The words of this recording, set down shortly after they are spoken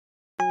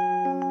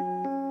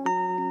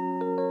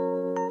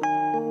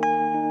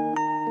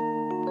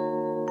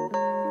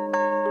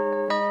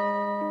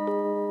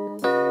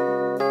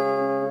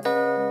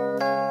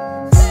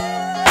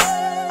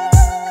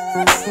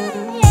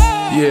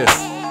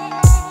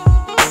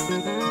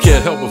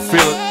Can't help but feel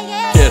it.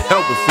 Can't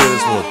help but feel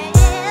this one.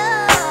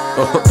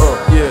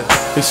 Yeah.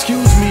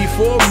 Excuse me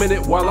for a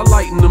minute while I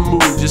lighten the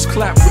mood. Just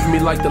clap with me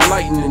like the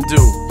lightning do.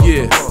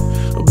 Yeah.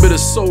 A bit of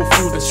soul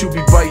food that you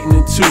be biting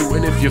into.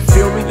 And if you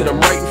feel me, then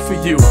I'm writing for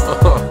you.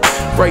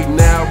 Right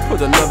now,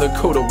 put another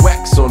coat of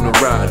wax on the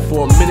ride.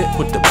 For a minute,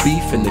 put the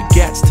beef and the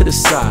gats to the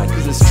side.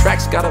 Cause this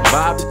track's got a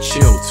vibe to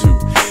chill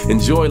to.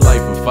 Enjoy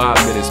life for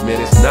 5 minutes, man.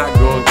 It's not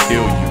gonna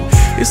kill you.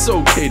 It's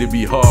okay to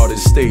be hard and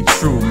stay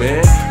true,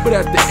 man. But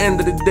at the end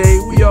of the day,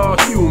 we all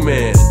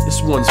human.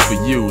 This one's for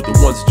you, the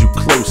ones that you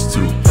close to.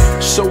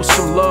 Show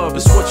some love,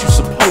 it's what you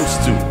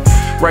supposed to.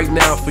 Right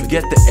now,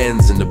 forget the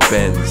ends and the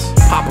bends.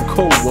 Pop a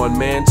cold one,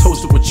 man,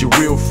 toast it with your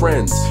real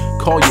friends.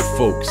 Call your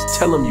folks,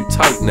 tell them you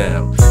tight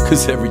now.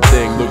 Cause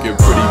everything looking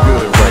pretty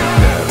good right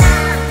now.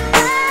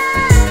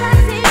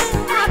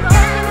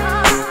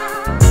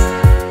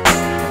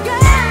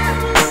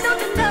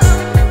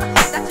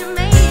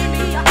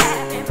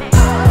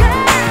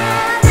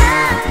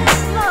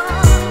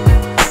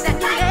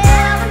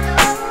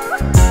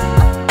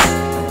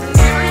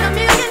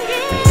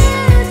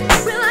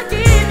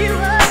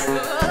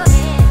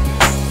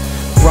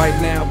 Right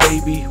now,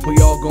 baby, we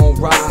all gon'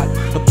 ride.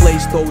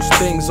 Place those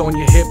things on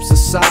your hips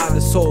aside.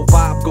 This whole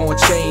vibe gon'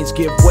 change,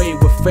 give way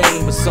with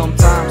fame. But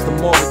sometimes the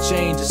more it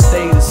changes,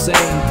 stay the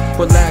same.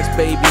 Relax,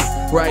 baby,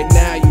 right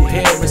now you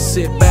here. And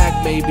sit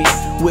back, maybe,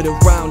 with a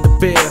round of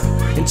beer.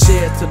 And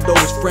cheer to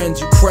those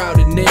friends you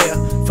crowded near.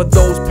 For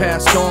those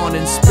passed on,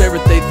 in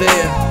spirit they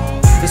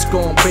there. It's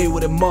gon' be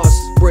what it must.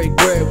 Break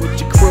bread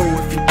with your crew.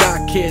 If you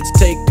got kids,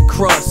 take the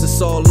crust.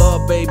 It's all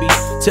love, baby.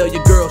 Tell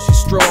your girl she's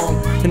strong.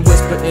 And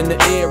whisper in the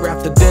ear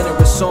after dinner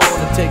it's on.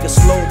 And take it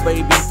slow,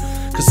 baby,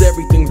 cause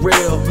everything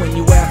real. When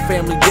you at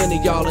family dinner,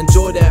 y'all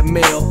enjoy that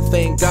meal.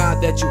 Thank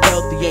God that you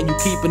healthy and you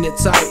keeping it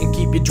tight. And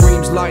keep your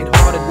dreams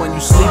lighthearted when you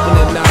sleeping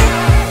at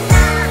night.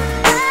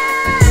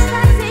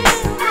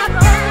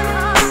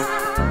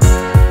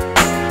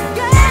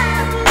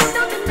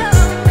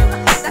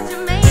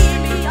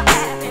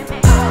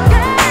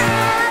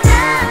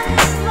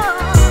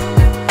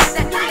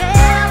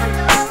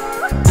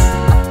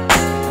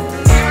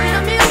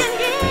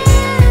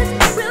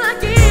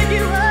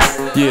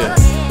 Yeah.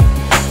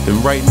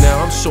 And right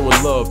now I'm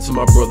showing love to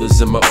my brothers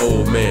and my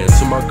old man.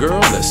 To my girl,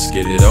 let's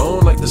get it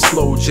on like the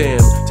slow jam.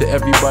 To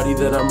everybody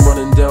that I'm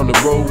running down the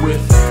road with,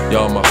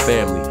 y'all my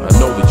family, I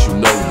know that you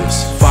know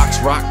this.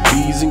 Fox, rock,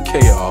 bees, and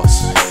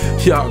chaos.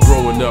 Y'all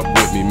growing up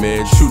with me,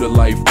 man, true to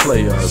life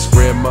players.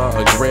 Grandma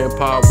and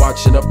grandpa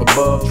watching up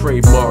above.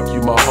 Trademark,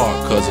 you my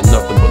heart, cousin,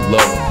 nothing but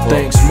love.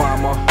 Thanks,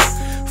 mama,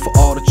 for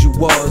all that you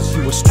was.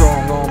 You a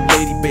strong-armed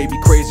lady, baby,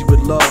 crazy with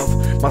love.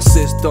 My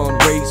sis done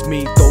raised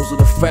me, those are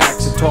the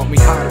facts. And taught me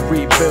how to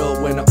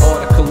rebuild when the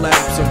order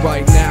collapsed. And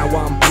right now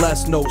I'm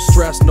blessed, no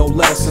stress, no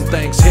less. And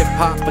thanks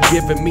hip-hop for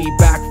giving me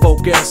back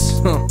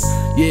focus.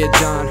 Yeah,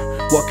 John,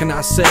 what can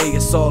I say?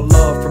 It's all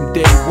love from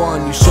day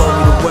one, you showed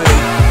me the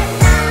way.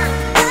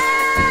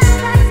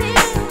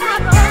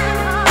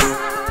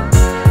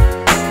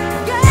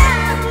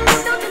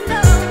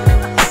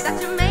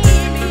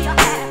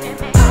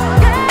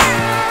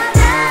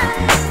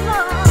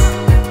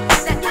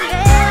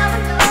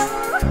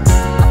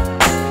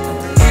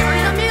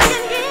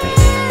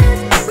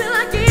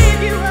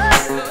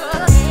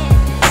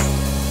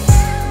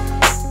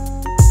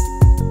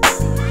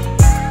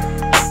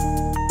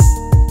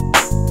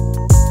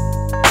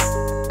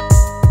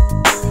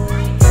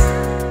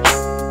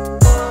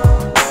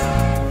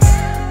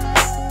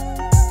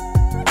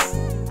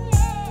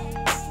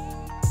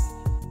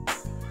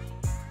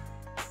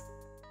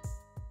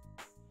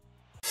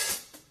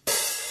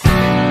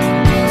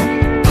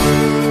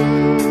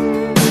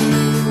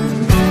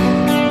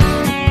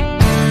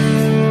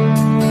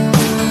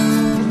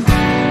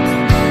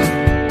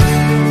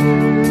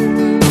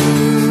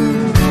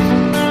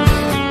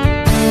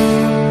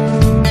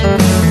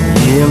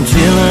 I'm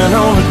chillin'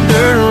 on a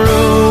dirt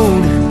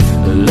road,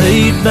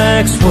 laid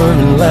back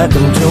swerving like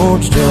I'm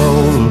George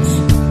Jones.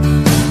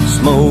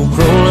 Smoke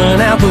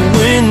rolling out the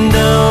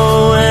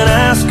window and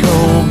ice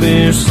cold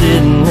beer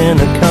sitting in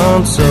the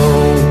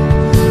console.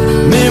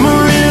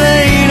 Memory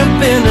laid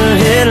up in the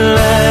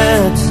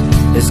headlights,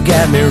 it's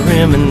got me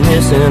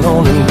reminiscing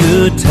on them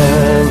good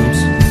times.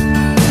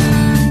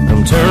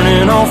 I'm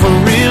turning off a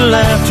real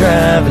life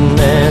driving,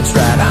 that's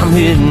right, I'm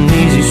hitting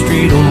easy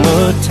street on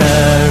mud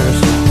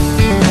tires.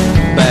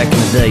 Back in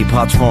the day,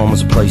 Potts Farm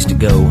was a place to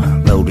go.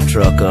 Load the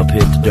truck up,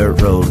 hit the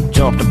dirt road,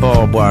 jump the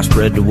barbed wire,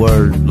 spread the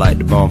word, light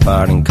the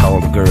bonfire and call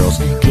the girls.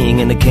 King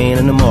in the can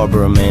and the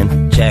Marlboro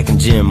man, Jack and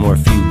Jim were a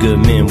few good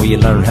men where you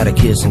learn how to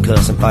kiss and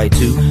cuss and fight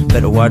too.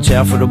 Better watch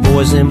out for the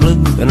boys in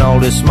blue and all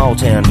this small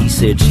town he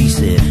said, she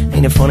said.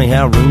 Ain't it funny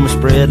how rumors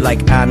spread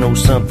like I know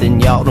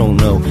something y'all don't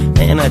know?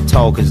 Man, that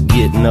talk is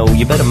getting old.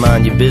 You better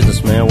mind your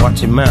business, man,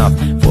 watch your mouth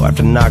before I have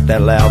to knock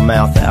that loud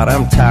mouth out.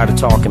 I'm tired of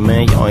talking,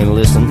 man, y'all ain't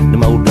listening.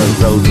 Them old dirt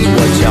roads is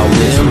what y'all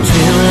listen. I'm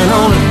chillin'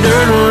 on a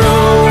dirt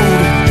road,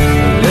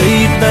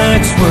 laid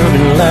back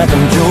swerving like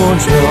I'm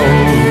George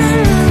Jones.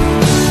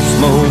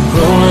 Smoke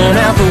rolling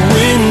out the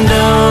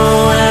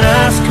window and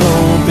ice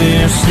cold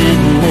beer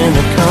sitting in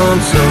the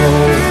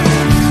console.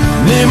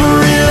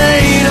 Memory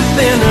laid up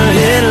in the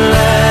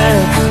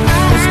headlights,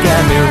 it's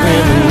got me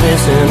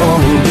reminiscing on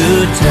the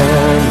good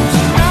times.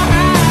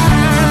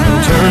 I'm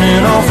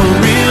turning off a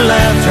real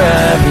life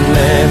driving,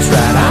 that's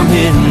right, I'm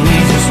hitting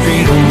easy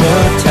street on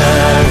mud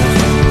tires.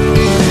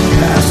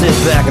 I sit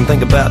back and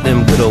think about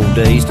them good old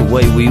days, the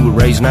way we were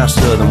raised in our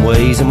southern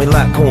ways. And we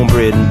like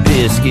cornbread and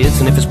biscuits,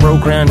 and if it's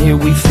broke around here,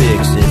 we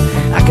fix it.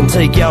 I can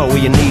take y'all where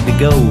you need to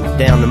go,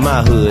 down to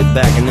my hood,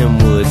 back in them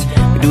woods.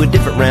 We do it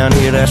different round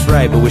here, that's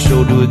right, but we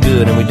sure do it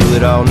good, and we do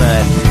it all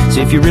night. So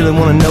if you really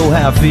want to know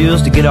how it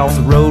feels to get off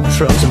the road,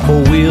 trucks and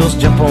four wheels,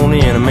 jump on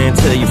in, and man,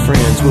 tell your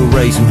friends we'll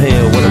raise some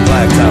hell with a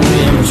blacktop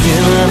in.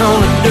 Chilling on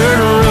the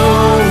dirt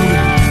road,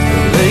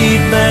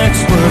 laid back,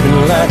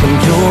 swerving like I'm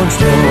George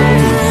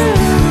Jones.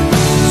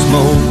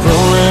 Smoke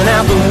rolling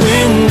out the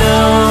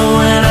window,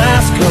 and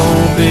ice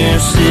cold beer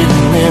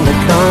sitting in the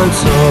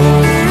console.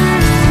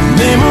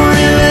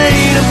 Memory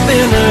laid up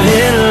in the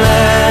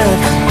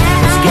headlights,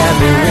 it's got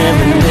me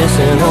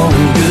reminiscing on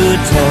the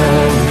good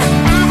times.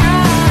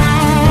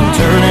 I'm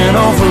turning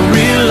off a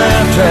real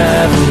life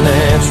driving,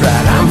 that's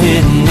right, I'm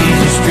hitting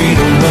easy street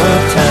on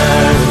mud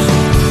tires.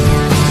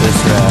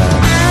 That's right.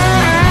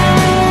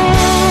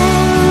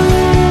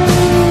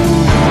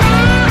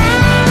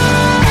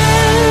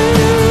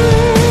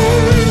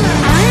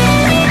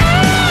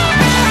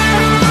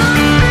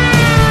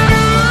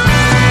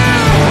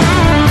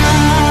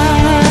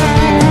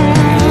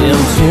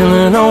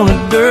 Chilling on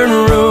a dirt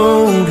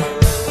road,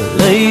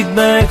 laid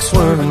back,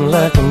 swerving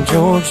like I'm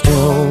George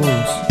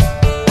Jones.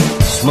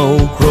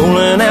 Smoke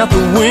rolling out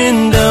the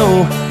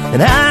window,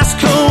 and ice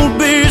cold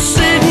beer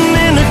sitting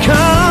in the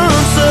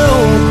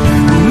console.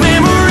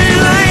 Memory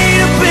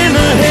laid up in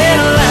the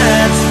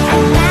headlights,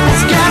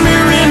 it's got me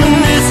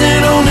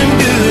reminiscing on them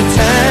good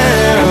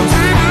times.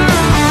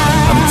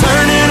 I'm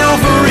turning off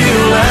a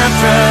real life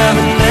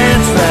driving,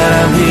 that's right,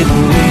 I'm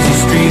hitting easy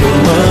street on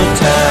mud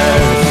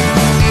tires.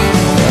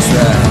 That's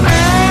right.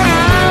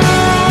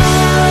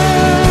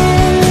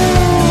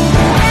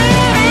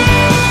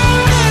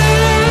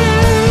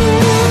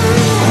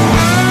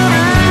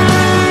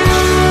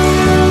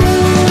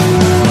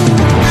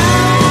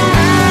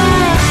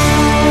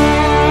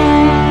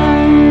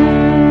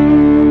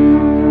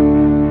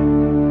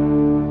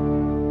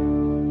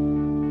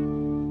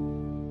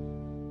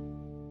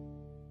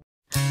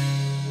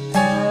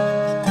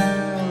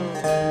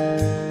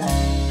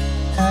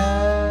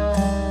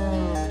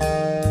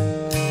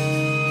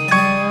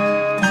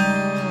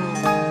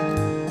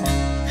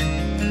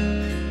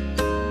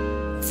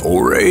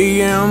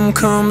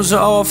 Comes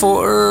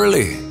awful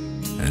early,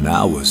 and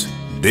I was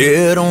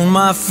dead on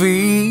my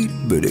feet.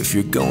 But if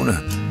you're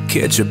gonna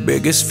catch a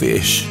biggest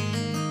fish,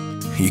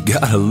 you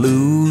gotta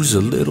lose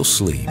a little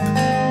sleep.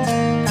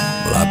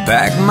 Well, I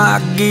packed my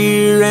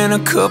gear and a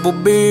couple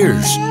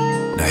beers,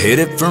 and I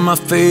headed for my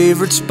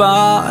favorite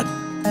spot.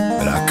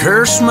 But I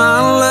cursed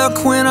my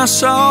luck when I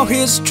saw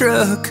his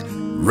truck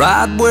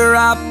right where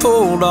I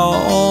pulled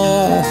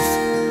off.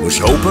 Was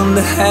hoping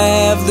to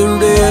have the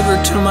river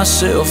to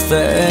myself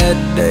that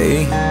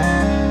day,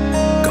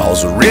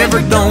 'cause the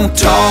river don't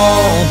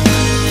talk,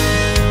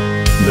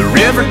 the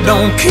river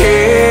don't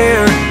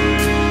care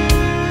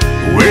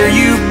where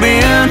you've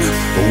been,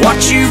 or what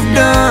you've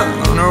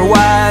done, or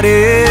why it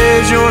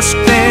is you're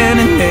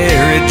standing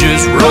there. It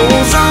just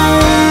rolls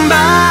on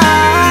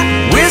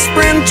by,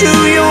 whispering to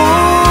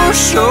your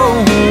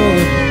soul,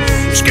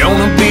 it's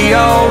gonna be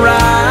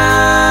alright.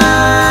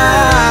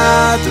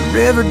 The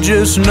river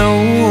just knows.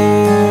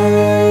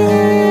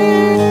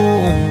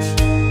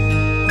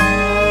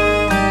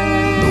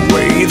 The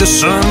way the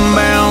sun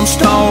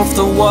bounced off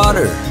the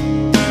water,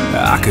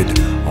 I could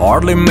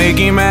hardly make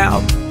him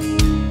out,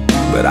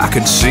 but I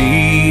could see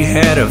he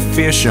had a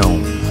fish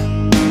on,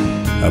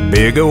 a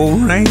big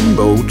old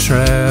rainbow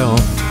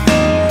trout.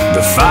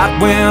 The fight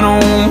went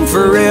on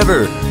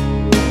forever,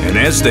 and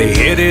as they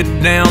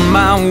headed down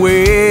my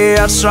way,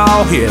 I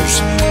saw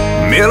his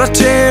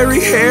military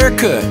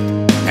haircut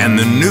and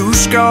the new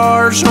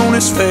scars on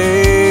his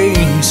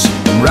face.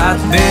 And right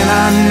then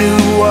I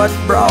knew what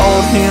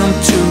brought him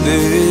to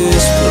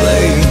this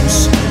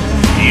place.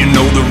 You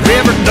know the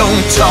river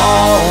don't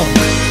talk,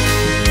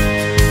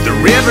 the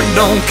river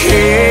don't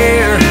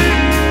care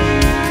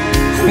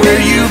where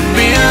you've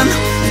been,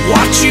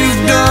 what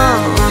you've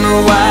done,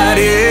 or why it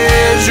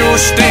is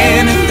you're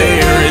standing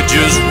there. It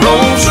just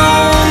rolls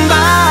on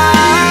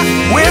by,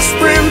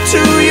 whispering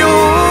to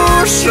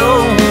your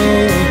soul,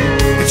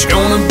 it's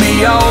gonna be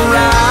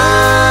alright.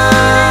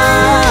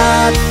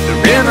 The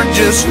river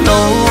just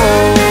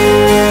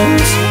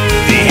knows.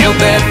 He held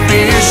that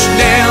fish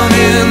down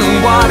in the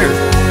water,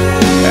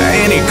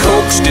 and he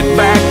coaxed it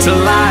back to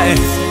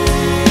life.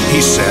 He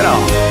said,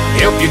 I'll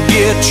help you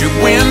get your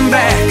wind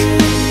back,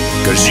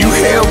 'cause you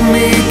helped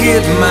me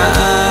get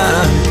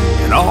mine.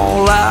 And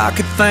all I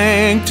could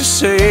think to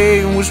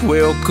say was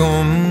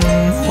welcome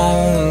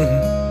home.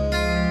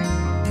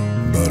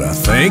 But I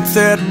think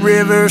that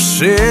river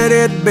said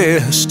it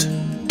best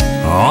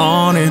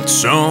on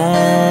its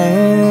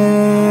own.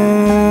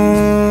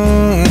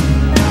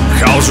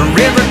 'cause the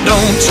river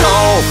don't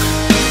talk.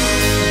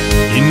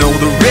 You know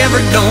the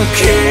river don't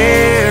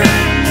care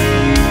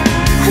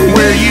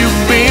where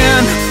you've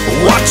been,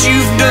 what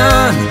you've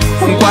done,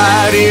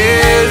 why it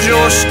is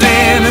you're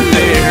standing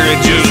there.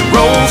 It just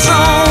rolls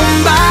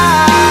on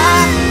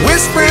by,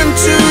 whispering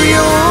to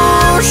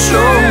your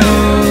soul,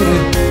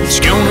 it's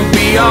gonna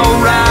be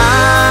alright.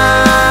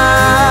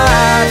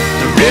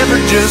 The river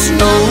just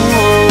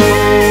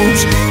knows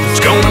it's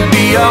gonna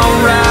be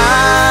alright.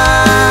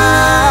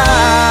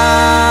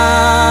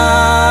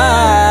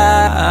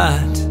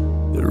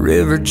 The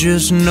river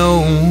just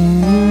knows.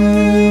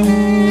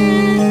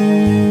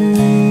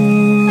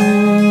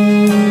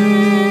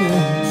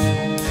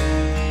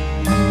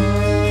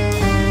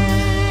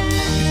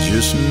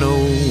 Just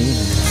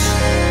knows.